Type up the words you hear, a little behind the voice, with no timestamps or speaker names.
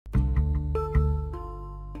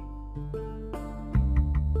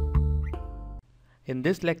In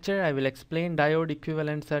this lecture, I will explain diode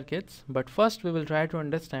equivalent circuits, but first we will try to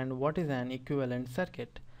understand what is an equivalent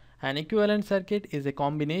circuit. An equivalent circuit is a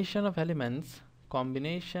combination of elements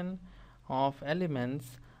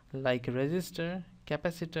like resistor,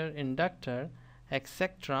 capacitor, inductor,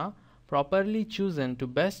 etc. properly chosen to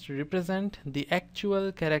best represent the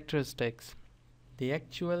actual characteristics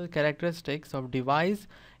of device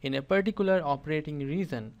in a particular operating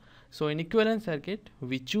region. So in equivalent circuit,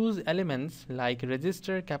 we choose elements like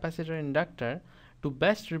resistor, capacitor, inductor to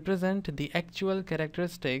best represent the actual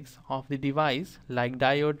characteristics of the device like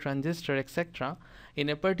diode, transistor, etc. in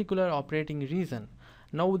a particular operating region.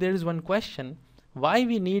 Now there is one question: why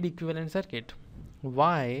we need equivalent circuit?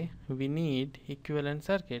 Why we need equivalent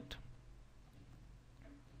circuit?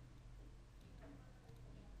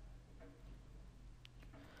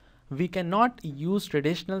 We cannot use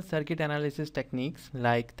traditional circuit analysis techniques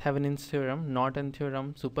like Thevenin's theorem, Norton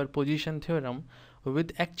theorem, superposition theorem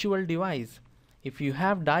with actual device. If you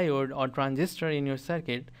have diode or transistor in your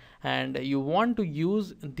circuit and you want to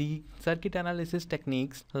use the circuit analysis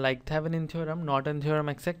techniques like Thevenin theorem, Norton theorem,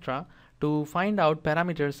 etc. to find out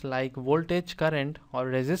parameters like voltage, current or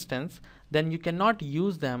resistance, then you cannot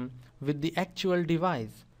use them with the actual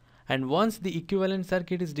device. And once the equivalent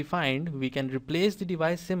circuit is defined, we can replace the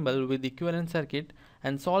device symbol with equivalent circuit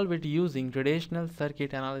and solve it using traditional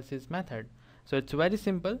circuit analysis method. So it's very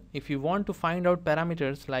simple. If you want to find out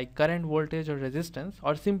parameters like current, voltage or resistance,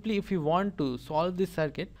 or simply if you want to solve this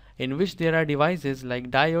circuit in which there are devices like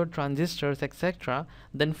diode, transistors, etc.,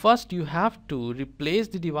 then first you have to replace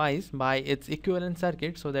the device by its equivalent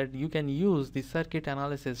circuit so that you can use the circuit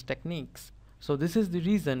analysis techniques. So this is the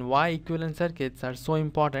reason why equivalent circuits are so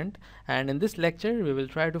important, and in this lecture we will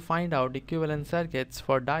try to find out equivalent circuits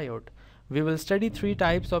for diode. We will study three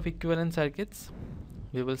types of equivalent circuits.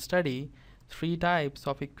 The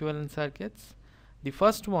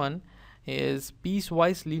first one is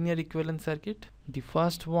piecewise-linear equivalent circuit.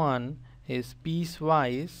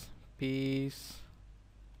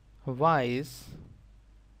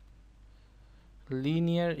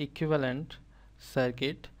 Piecewise-linear equivalent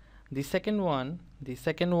circuit. The second one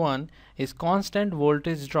is constant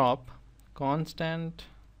voltage drop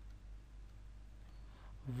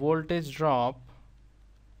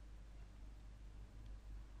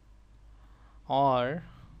or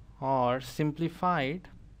simplified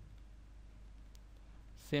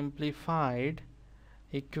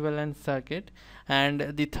equivalent circuit.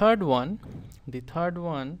 And the third one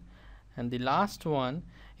and the last one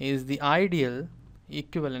is the ideal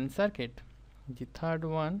equivalent circuit. The third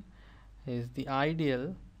one is the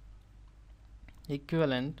ideal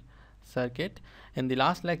equivalent circuit. In the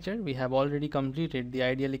last lecture we have already completed the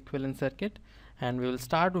ideal equivalent circuit, and we will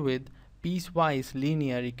start with piecewise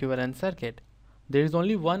linear equivalent circuit. There is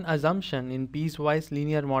only one assumption in piecewise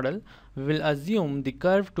linear model. We will assume the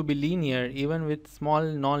curve to be linear even with small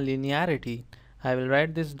non-linearity. I will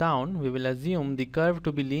write this down. We will assume the curve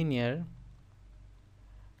to be linear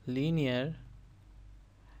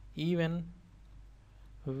even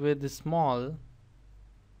with small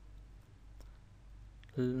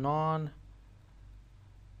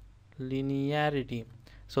non-linearity.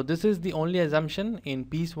 So this is the only assumption in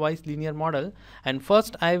piecewise linear model, and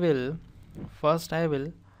first I will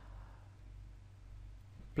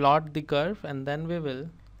plot the curve and then we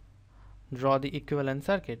will draw the equivalent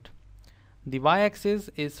circuit. The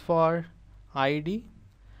y-axis is for ID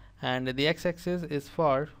and the x-axis is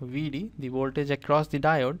for VD, the voltage across the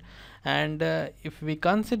diode. And if we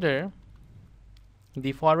consider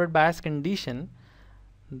the forward bias condition,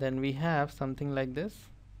 then we have something like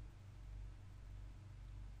this.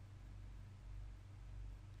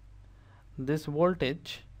 This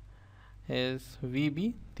voltage is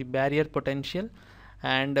VB, the barrier potential,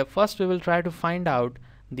 and first we will try to find out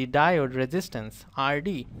the diode resistance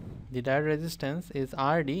RD. The diode resistance is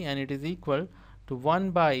RD and it is equal to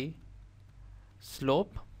 1 by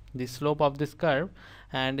slope, the slope of this curve,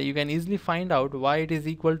 and you can easily find out why it is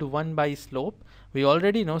equal to 1 by slope. We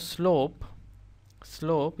already know slope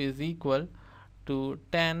is equal to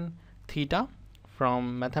tan theta.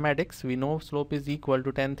 From mathematics we know slope is equal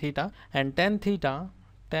to tan theta, and tan theta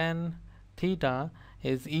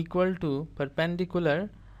is equal to perpendicular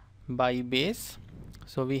by base.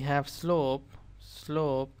 So we have slope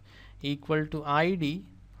equal to ID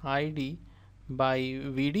by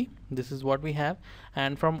VD. This is what we have,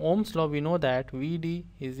 and from Ohm's law we know that VD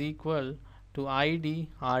is equal to ID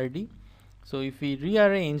RD. So if we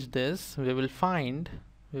rearrange this, we will find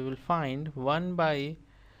 1 by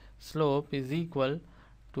slope is equal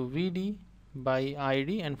to VD by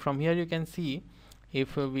ID, and from here you can see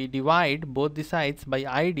if we divide both the sides by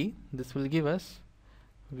ID, this will give us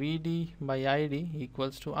VD by ID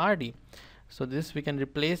equals to RD. So this we can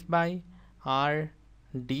replace by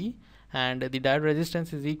RD, and the diode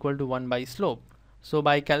resistance is equal to 1 by slope. So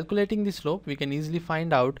by calculating the slope, we can easily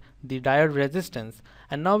find out the diode resistance.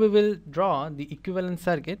 And now we will draw the equivalent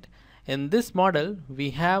circuit. In this model,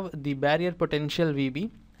 we have the barrier potential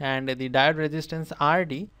VB and the diode resistance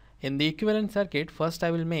RD. In the equivalent circuit, first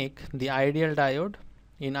I will make the ideal diode.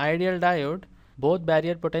 In ideal diode, both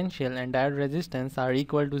barrier potential and diode resistance are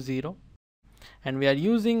equal to 0. And we are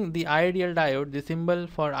using the ideal diode, the symbol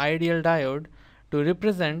for ideal diode, to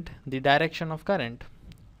represent the direction of current.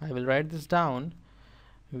 I will write this down.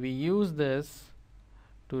 We use this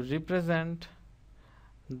to represent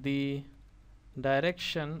the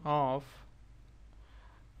direction of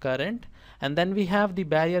current, and then we have the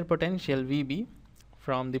barrier potential VB.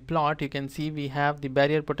 From the plot you can see we have the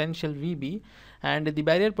barrier potential VB, and the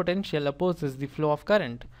barrier potential opposes the flow of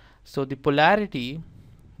current. So the polarity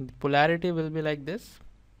will be like this.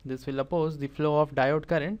 This will oppose the flow of diode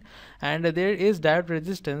current, and there is diode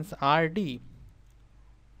resistance RD.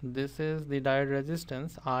 This is the diode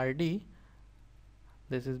resistance RD.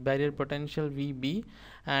 This is barrier potential VB,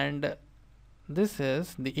 and this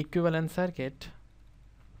is the equivalent circuit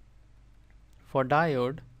for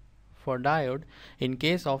diode in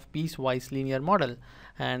case of piecewise linear model.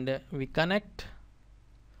 And we connect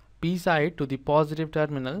P side to the positive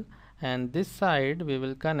terminal, and this side we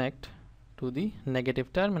will connect to the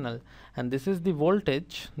negative terminal, and this is the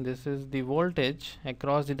voltage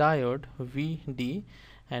across the diode VD,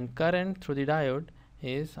 and current through the diode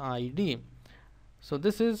is ID. So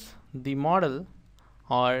this is the model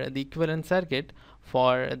or the equivalent circuit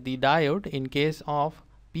for the diode in case of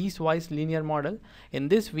piecewise linear model. In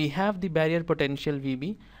this we have the barrier potential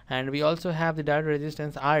VB, and we also have the diode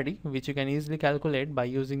resistance RD, which you can easily calculate by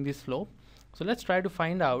using this slope. So let's try to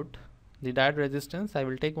find out the diode resistance. I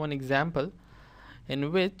will take one example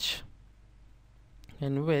in which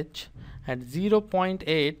at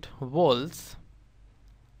 0.8 volts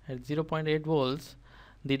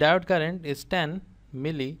the diode current is 10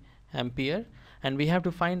 milliampere, and we have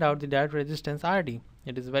to find out the diode resistance RD.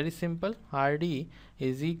 It is very simple. RD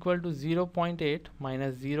is equal to 0.8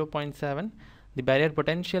 minus 0.7. The barrier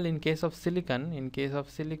potential in case of silicon is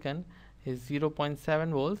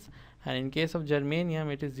 0.7 volts, and in case of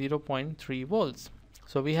germanium it is 0.3 volts.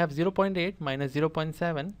 So we have 0.8 minus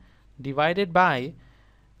 0.7 divided by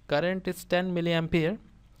current is 10 milliampere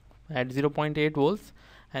at 0.8 volts,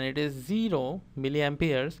 and it is 0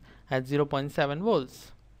 milliamperes at 0.7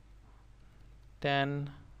 volts. 10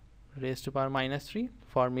 raised to power minus 3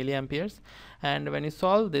 for milliamperes, and when you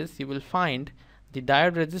solve this you will find the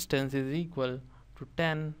diode resistance is equal to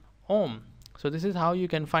 10 ohm. So this is how you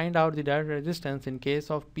can find out the diode resistance in case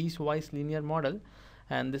of piecewise linear model,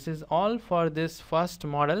 and this is all for this first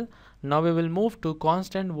model. Now we will move to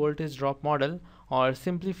constant voltage drop model or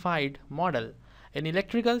simplified model. In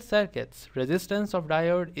electrical circuits, resistance of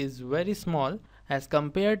diode is very small as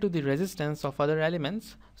compared to the resistance of other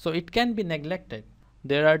elements, so it can be neglected.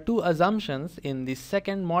 There are two assumptions in the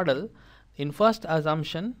second model. In first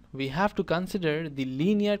assumption, we have to consider the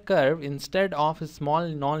linear curve instead of a small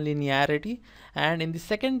non-linearity, and in the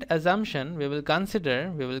second assumption we will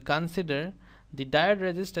consider the diode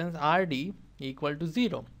resistance RD equal to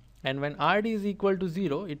 0, and when RD is equal to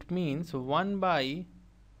 0 it means 1 by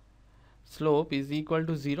slope is equal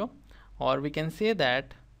to 0, or we can say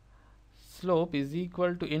that slope is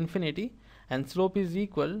equal to infinity and slope is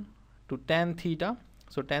equal to tan theta.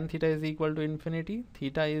 So tan theta is equal to infinity,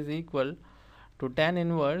 theta is equal to tan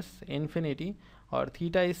inverse infinity, or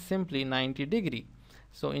theta is simply 90 degree.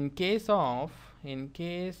 So in case of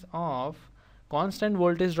constant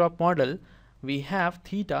voltage drop model, we have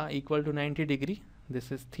theta equal to 90 degree.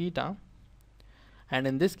 This is theta, and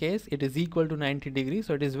in this case it is equal to 90 degree.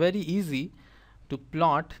 So it is very easy to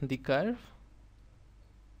plot the curve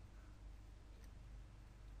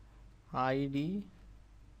ID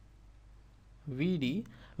VD.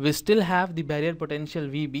 We still have the barrier potential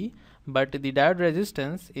VB, but the diode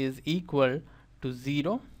resistance is equal to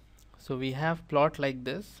 0. So we have plot like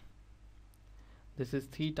this. This is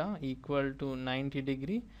theta equal to 90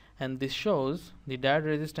 degree, and this shows the diode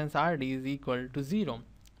resistance RD is equal to 0.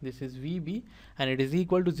 This is VB, and it is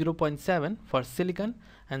equal to 0.7 for silicon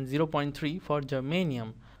and 0.3 for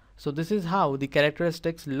germanium. So this is how the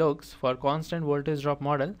characteristics looks for constant voltage drop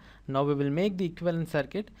model. Now we will make the equivalent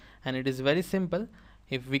circuit, and it is very simple.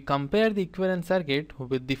 If we compare the equivalent circuit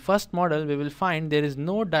with the first model, we will find there is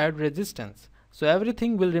no diode resistance. So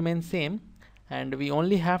everything will remain same, and we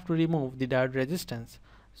only have to remove the diode resistance.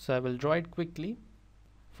 So I will draw it quickly.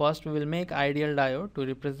 First we will make ideal diode to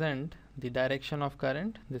represent the direction of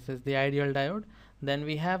current. This is the ideal diode. Then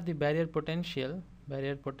we have the barrier potential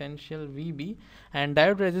VB, and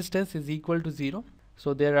diode resistance is equal to 0.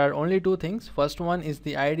 So there are only two things. First one is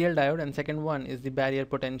the ideal diode and second one is the barrier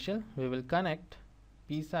potential. We will connect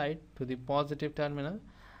P side to the positive terminal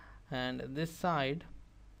and this side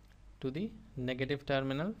to the negative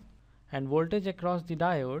terminal, and voltage across the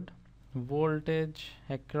diode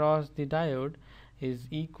is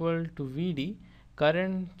equal to VD.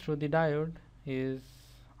 Current through the diode is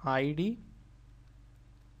ID.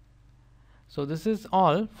 So this is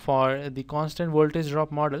all for the constant voltage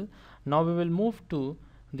drop model. Now we will move to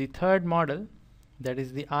the third model, that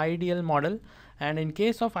is the ideal model. And in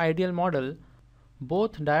case of ideal model,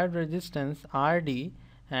 both diode resistance RD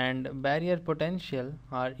and barrier potential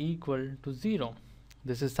are equal to 0.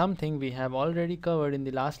 This is something we have already covered in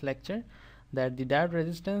the last lecture, that the diode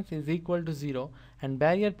resistance is equal to 0 and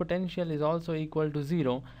barrier potential is also equal to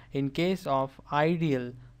 0 in case of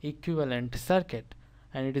ideal equivalent circuit.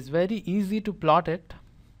 And it is very easy to plot it.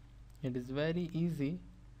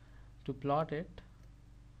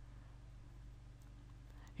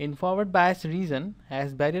 In forward bias region,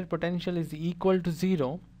 as barrier potential is equal to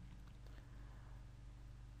 0,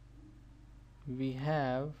 we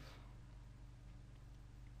have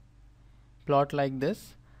plot like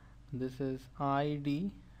this. This is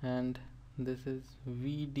ID and this is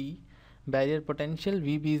VD. Barrier potential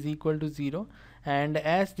VB is equal to 0, and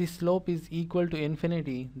as the slope is equal to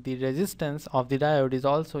infinity, the resistance of the diode is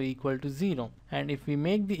also equal to 0. And if we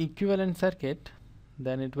make the equivalent circuit,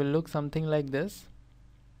 then it will look something like this.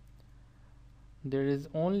 There is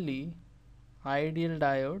only ideal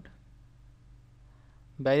diode,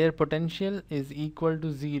 barrier potential is equal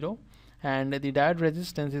to 0 and the diode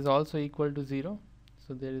resistance is also equal to 0.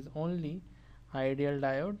 So there is only ideal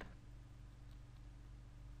diode,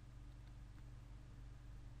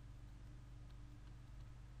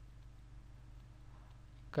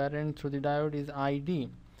 current through the diode is ID.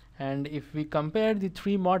 And if we compare the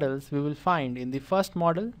three models, we will find in the first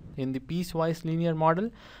model, in the piecewise linear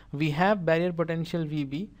model, we have barrier potential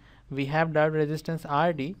VB, we have diode resistance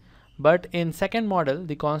RD, but in second model,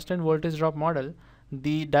 the constant voltage drop model,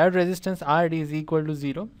 the diode resistance RD is equal to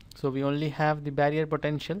 0, so we only have the barrier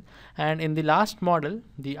potential. And in the last model,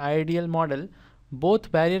 the ideal model,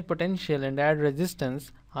 both barrier potential and diode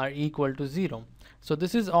resistance are equal to 0. So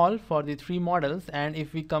this is all for the three models, and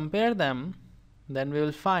if we compare them, then we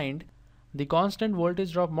will find the constant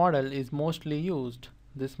voltage drop model is mostly used.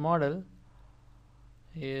 This model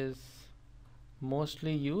is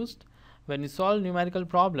mostly used. When you solve numerical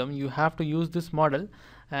problem, you have to use this model,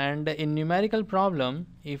 and in numerical problem,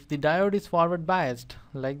 if the diode is forward biased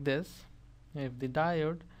like this, if the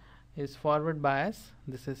diode is forward biased,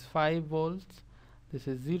 this is 5 volts, this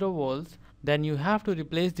is 0 volts, then you have to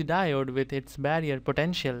replace the diode with its barrier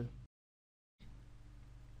potential.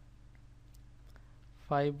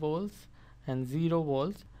 5 volts and 0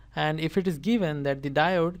 volts, and if it is given that the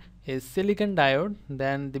diode is silicon diode,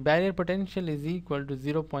 then the barrier potential is equal to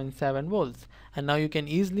 0.7 volts, and now you can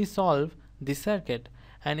easily solve the circuit.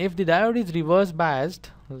 And if the diode is reverse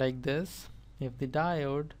biased like this, if the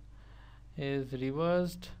diode is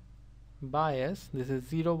reversed bias, this is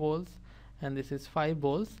 0 volts and this is 5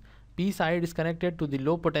 volts, P side is connected to the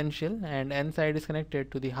low potential and N side is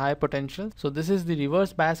connected to the high potential. So this is the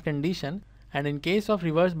reverse bias condition, and in case of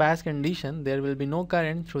reverse bias condition, there will be no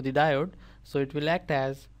current through the diode, so it will act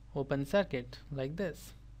as open circuit like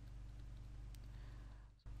this.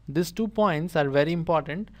 These 2 points are very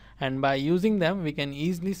important, and by using them we can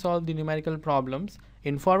easily solve the numerical problems.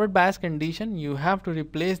 In forward bias condition, you have to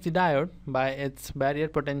replace the diode by its barrier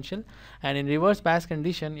potential, and in reverse bias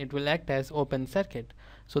condition it will act as open circuit.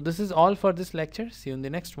 So this is all for this lecture. See you in the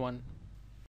next one.